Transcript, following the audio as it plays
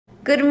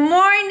Good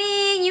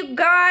morning, you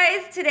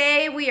guys.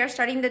 Today we are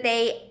starting the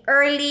day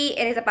early.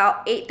 It is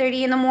about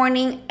 8:30 in the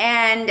morning,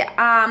 and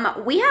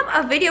we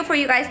have a video for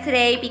you guys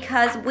today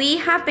because we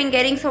have been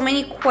getting so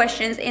many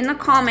questions in the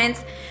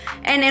comments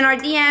and in our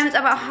DMs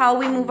about how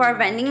we move our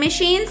vending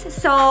machines.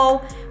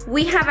 So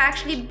we have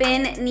actually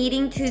been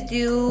needing to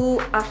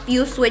do a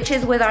few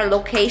switches with our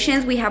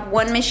locations. We have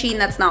one machine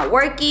that's not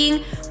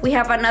working. We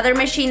have another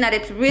machine that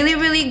it's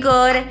really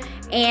good,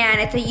 and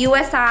it's a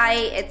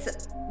USI.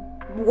 It's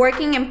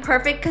working in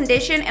perfect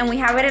condition, and we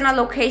have it in a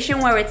location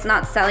where it's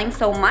not selling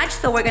so much,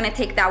 so we're gonna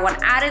take that one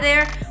out of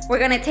there. We're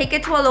gonna take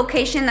it to a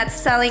location that's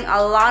selling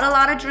a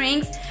lot of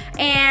drinks,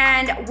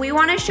 and we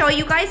want to show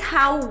you guys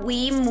how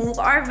we move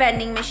our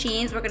vending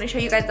machines. We're gonna show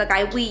you guys the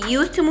guide we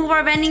use to move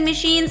our vending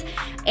machines,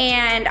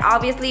 and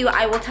obviously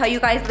I will tell you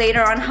guys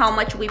later on how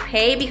much we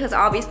pay, because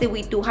obviously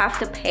we do have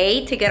to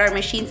pay to get our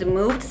machines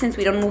moved since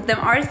we don't move them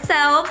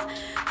ourselves.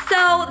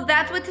 So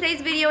that's what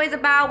today's video is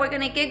about. We're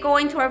gonna get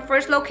going to our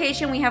first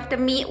location. We have to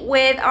meet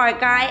with our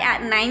guy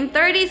at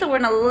 9:30, so we're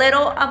in a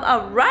little of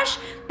a rush.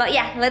 But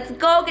yeah, let's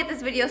go get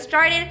this video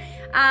started.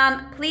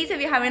 Please,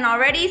 if you haven't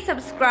already,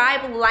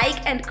 subscribe,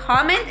 like, and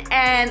comment,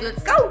 and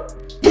let's go.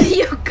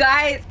 You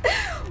guys,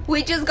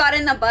 we just got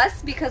in the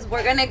bus because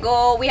we're gonna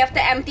go. We have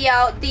to empty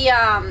out the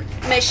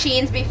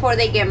machines before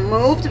they get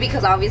moved,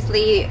 because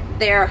obviously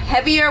they're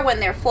heavier when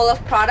they're full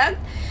of product.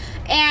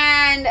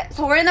 And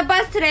so we're in the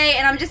bus today,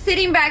 and I'm just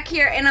sitting back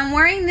here, and I'm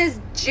wearing this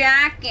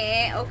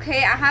jacket.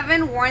 Okay, I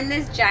haven't worn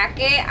this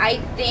jacket, I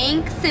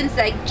think, since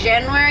like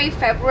January,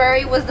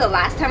 February was the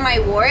last time I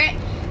wore it.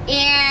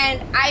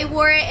 And I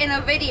wore it in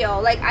a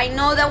video. Like, I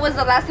know that was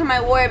the last time I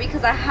wore it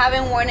because I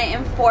haven't worn it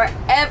in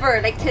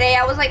forever. Like today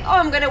I was like, oh,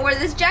 I'm gonna wear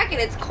this jacket,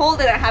 it's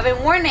cold and I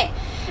haven't worn it.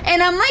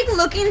 And I'm like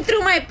looking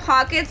through my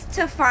pockets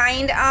to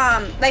find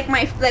like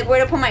where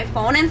to put my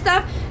phone and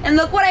stuff, and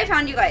look what I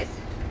found, you guys.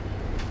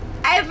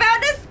 I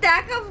found a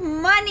stack of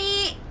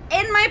money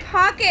in my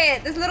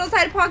pocket. This little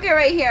side pocket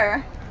right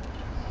here.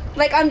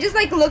 Like, I'm just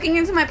like looking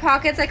into my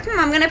pockets like,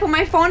 I'm gonna put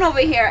my phone over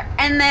here.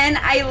 And then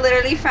I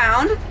literally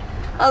found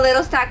a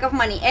little stack of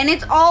money. And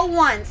it's all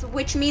ones,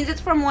 which means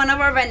it's from one of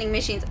our vending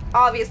machines,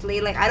 obviously.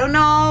 Like, I don't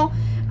know.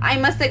 I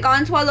must have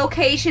gone to a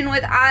location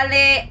with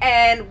Ale,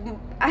 and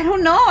I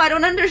don't know. I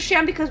don't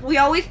understand, because we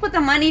always put the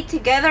money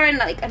together in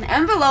like an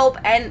envelope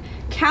and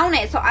count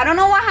it. So I don't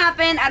know what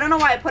happened. I don't know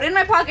why I put it in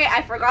my pocket.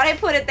 I forgot I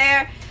put it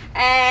there.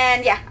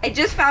 And yeah, I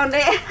just found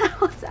it.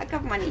 A sack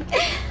of money.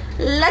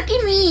 Lucky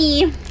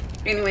me.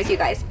 Anyways, you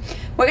guys,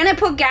 we're gonna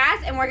put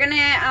gas, and we're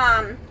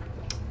gonna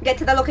get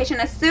to the location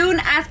as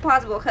soon as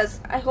possible, because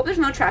I hope there's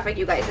no traffic,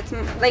 you guys. It's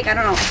like, I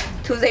don't know,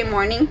 Tuesday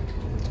morning.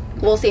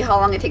 We'll see how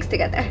long it takes to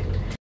get there.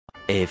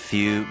 A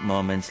few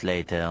moments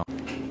later.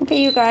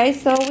 Okay, you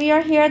guys, so we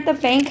are here at the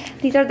bank.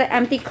 These are the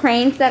empty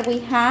cranes that we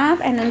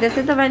have, and then this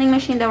is the vending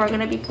machine that we're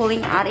gonna be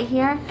pulling out of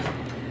here,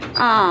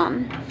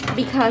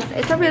 because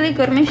it's a really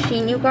good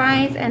machine, you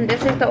guys, and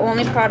this is the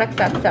only products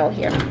that sell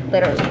here,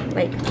 literally.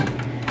 Like,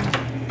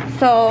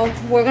 so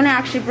we're gonna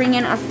actually bring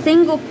in a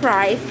single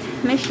price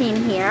machine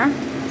here,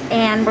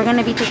 and we're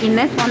gonna be taking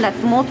this one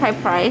that's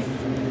multi-price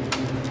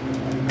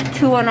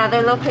to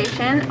another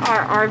location,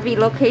 our RV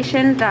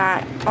location,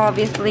 that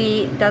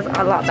obviously does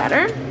a lot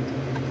better.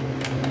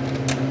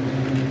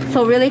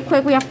 So really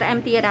quick, we have to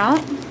empty it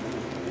out,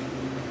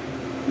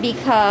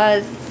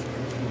 because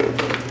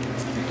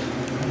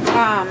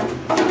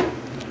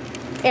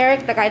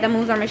Eric, the guy that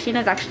moves our machine,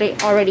 is actually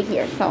already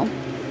here. So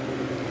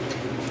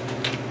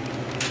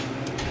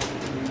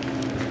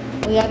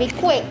we gotta be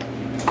quick.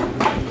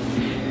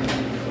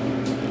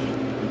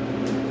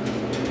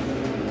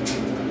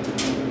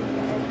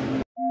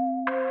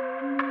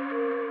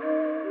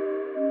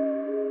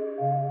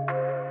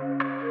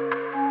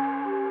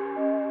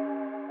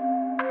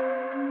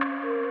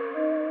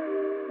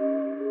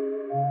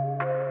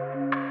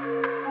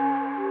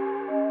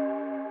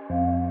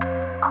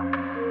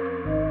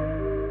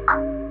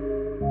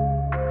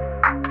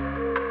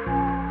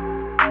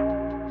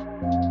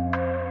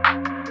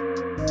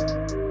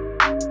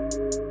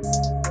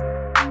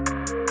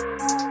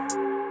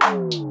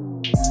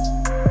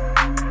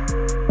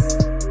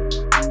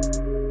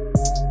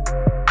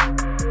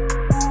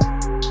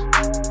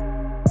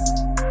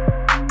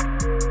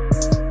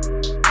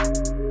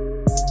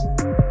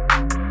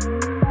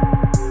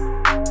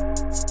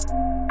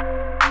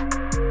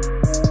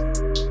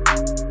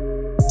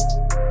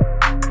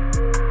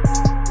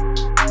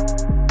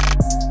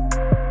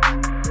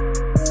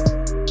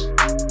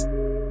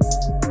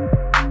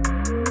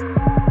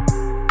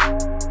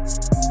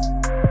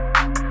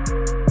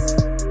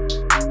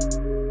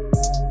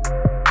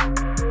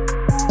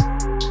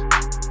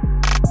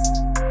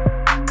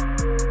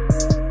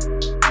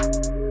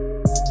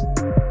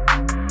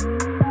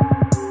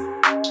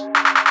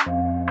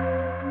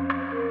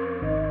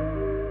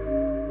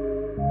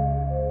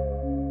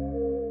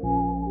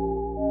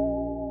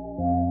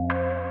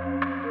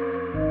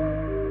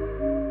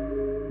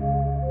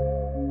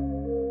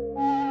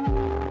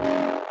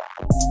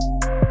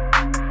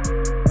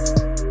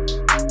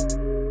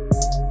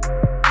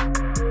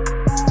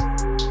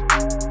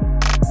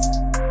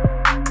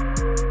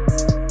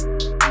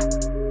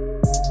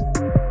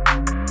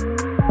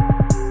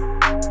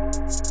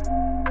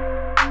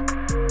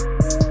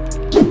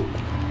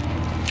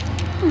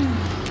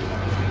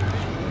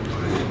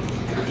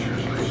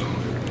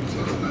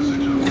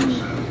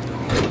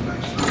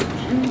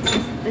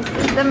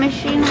 the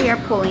machine we are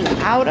pulling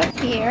out of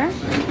here.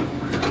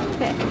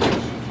 Okay.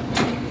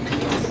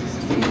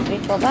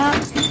 Refill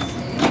that.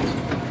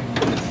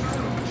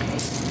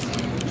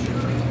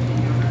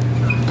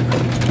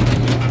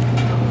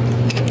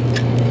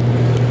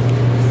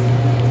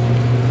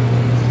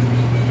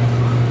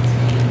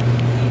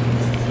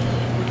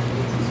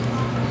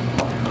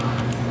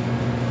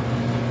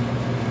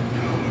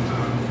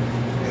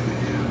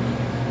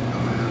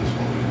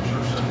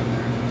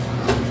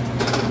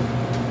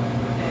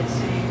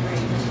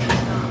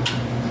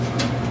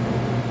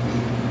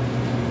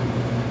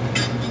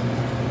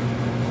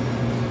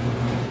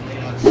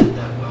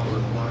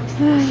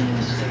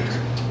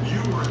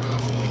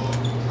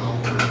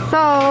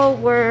 So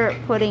we're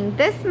putting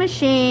this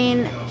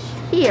machine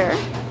here,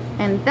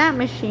 and that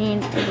machine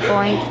is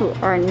going to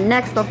our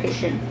next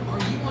location.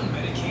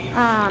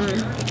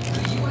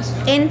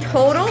 In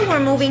total, we're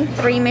moving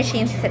 3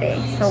 machines today.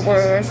 So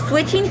we're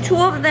switching 2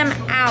 of them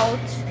out.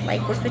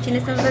 Like we're switching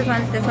this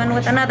one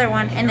with another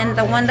one, and then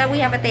the one that we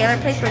have at the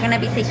other place, we're gonna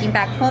be taking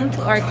back home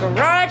to our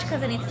garage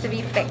because it needs to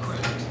be fixed.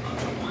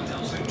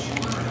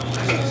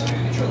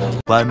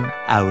 1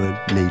 hour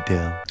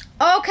later.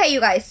 Okay, you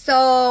guys,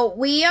 so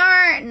we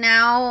are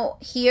now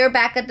here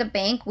back at the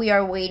bank. We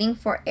are waiting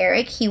for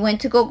Eric. He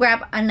went to go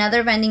grab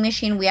another vending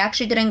machine. We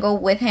actually didn't go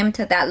with him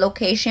to that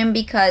location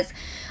because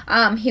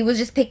he was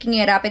just picking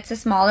it up. It's a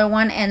smaller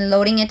one and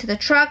loading it to the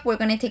truck. We're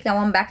going to take that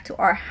one back to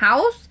our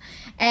house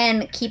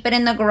and keep it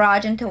in the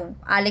garage until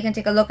Ali can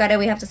take a look at it.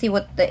 We have to see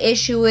what the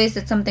issue is.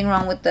 It's something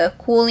wrong with the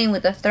cooling,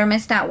 with the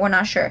thermostat. We're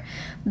not sure.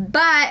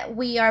 But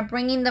we are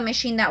bringing the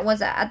machine that was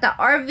at the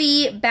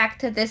RV back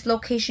to this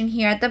location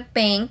here at the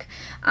bank.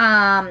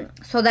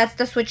 So that's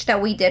the switch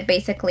that we did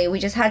basically. We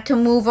just had to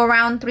move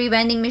around 3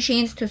 vending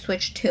machines to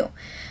switch 2.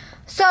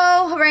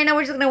 So right now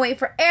we're just going to wait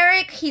for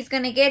Eric. He's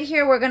going to get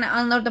here. We're going to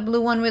unload the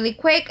blue one really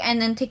quick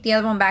and then take the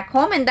other one back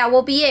home. And that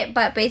will be it.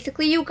 But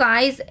basically, you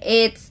guys,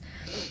 it's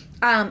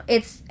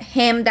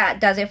him that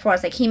does it for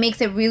us. Like, he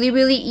makes it really,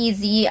 really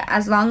easy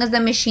as long as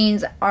the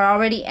machines are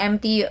already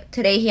empty.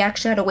 Today he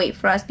actually had to wait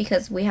for us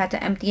because we had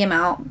to empty him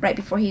out right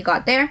before he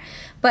got there,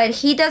 but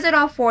he does it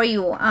all for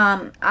you.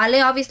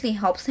 Ale obviously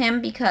helps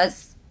him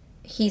because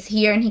he's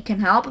here and he can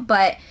help,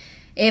 but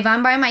if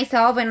I'm by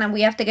myself and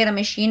we have to get a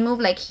machine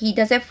moved, like, he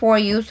does it for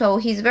you. So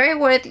he's very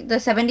worth the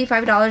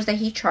 $75 that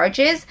he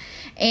charges.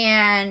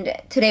 And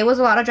today was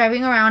a lot of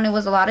driving around. It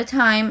was a lot of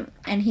time,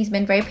 and he's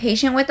been very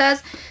patient with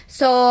us.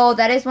 So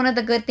that is one of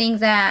the good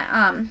things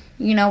that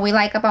you know, we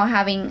like about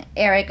having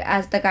Eric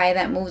as the guy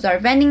that moves our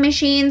vending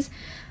machines,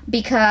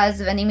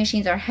 because vending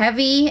machines are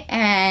heavy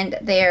and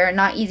they're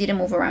not easy to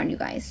move around, you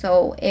guys.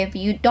 So if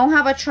you don't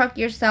have a truck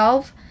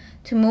yourself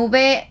to move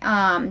it,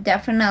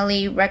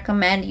 definitely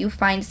recommend you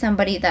find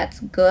somebody that's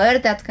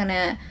good, that's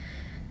gonna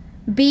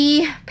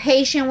be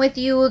patient with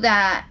you,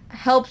 that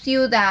helps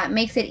you, that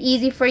makes it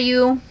easy for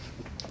you,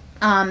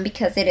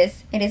 because it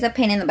is a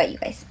pain in the butt, you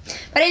guys.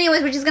 But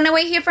anyways, we're just gonna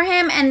wait here for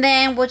him, and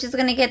then we're just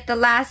gonna get the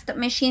last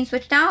machine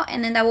switched out,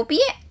 and then that will be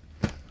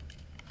it.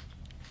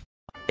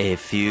 A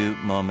few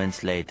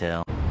moments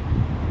later.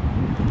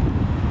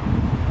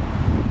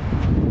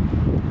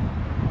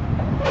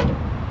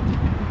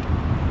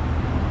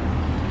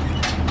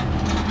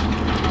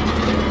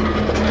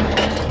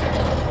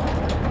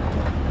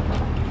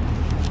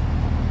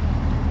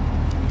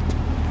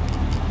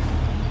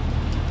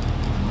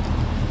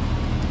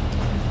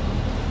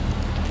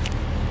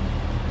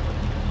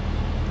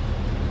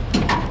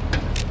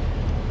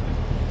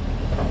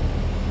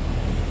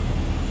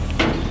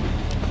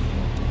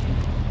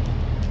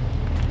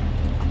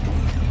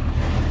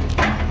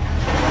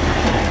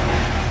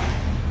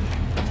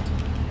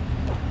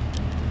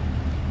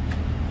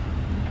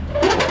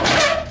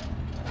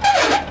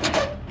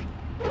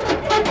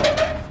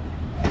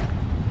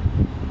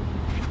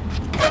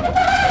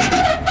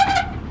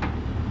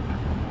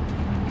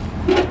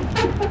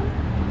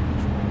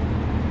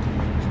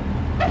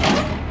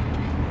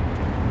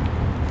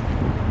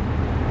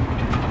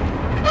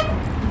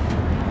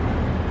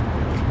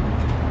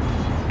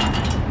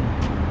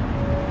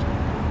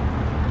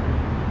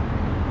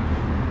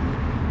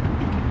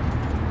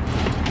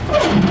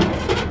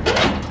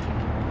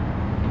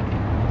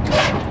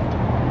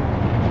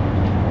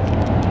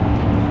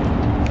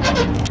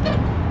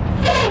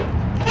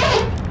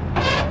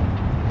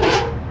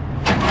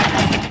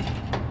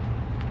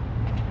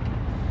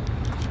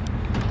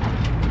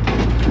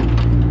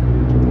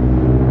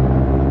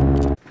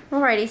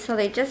 Alrighty, so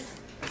they just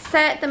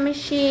set the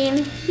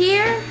machine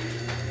here,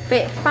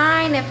 fit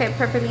fine, it fit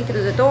perfectly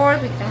through the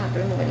doors. We didn't have to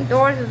remove any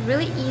doors. It was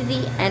really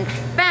easy and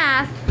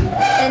fast.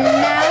 And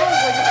now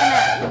we're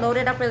just gonna load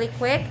it up really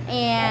quick,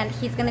 and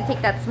he's gonna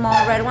take that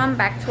small red one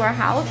back to our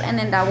house, and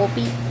then that will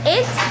be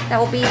it. That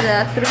will be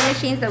the 3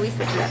 machines that we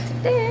switched out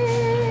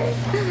today.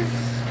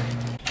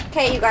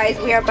 Okay, you guys,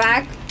 we are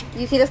back.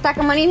 You see the stack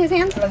of money in his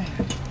hands?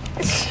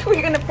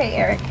 We're gonna pay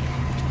Eric.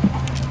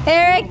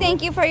 Eric,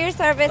 thank you for your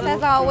service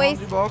as always.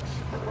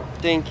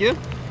 Thank you.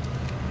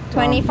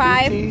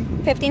 25,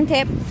 15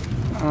 tip,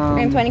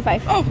 and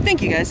 25. Oh,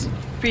 thank you guys.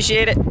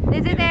 Appreciate it.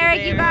 This is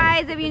Eric, you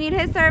guys. If you need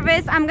his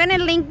service, I'm gonna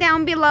link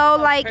down below,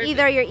 like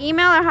either your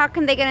email or how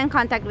can they get in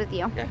contact with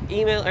you. Yeah,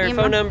 email or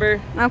phone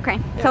number. Okay.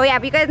 Yeah. So yeah,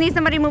 if you guys need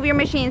somebody to move your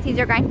machines, he's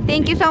your guy.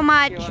 Thank you so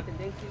much. You're welcome.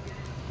 Thank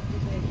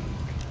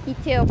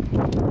you. You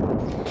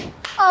too.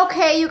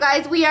 Okay, you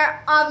guys, we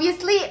are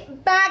obviously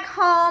back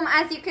home.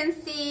 As you can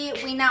see,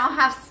 we now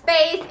have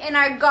space in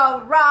our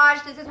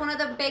garage. This is one of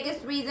the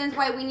biggest reasons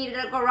why we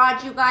needed a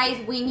garage, you guys.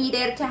 We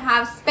needed to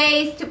have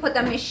space to put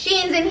the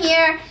machines in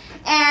here.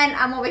 And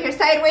I'm over here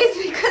sideways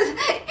because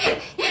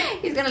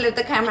he's gonna lift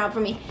the camera up for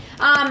me.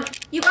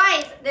 You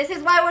guys, this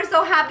is why we're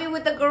so happy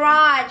with the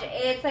garage.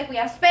 It's like we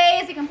have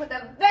space, you can put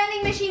the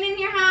vending machine in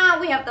your house,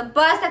 we have the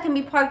bus that can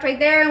be parked right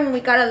there, and when we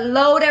gotta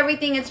load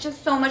everything, it's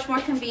just so much more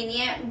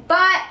convenient.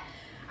 But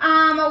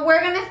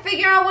we're gonna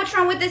figure out what's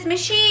wrong with this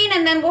machine,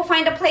 and then we'll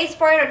find a place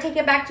for it or take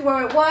it back to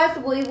where it was.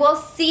 We will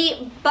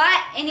see.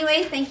 But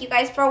anyways, thank you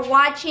guys for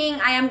watching.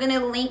 I am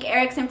gonna link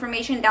Eric's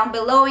information down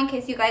below in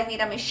case you guys need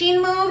a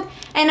machine moved.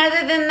 And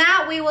other than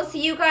that, we will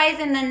see you guys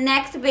in the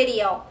next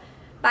video.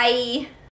 Bye.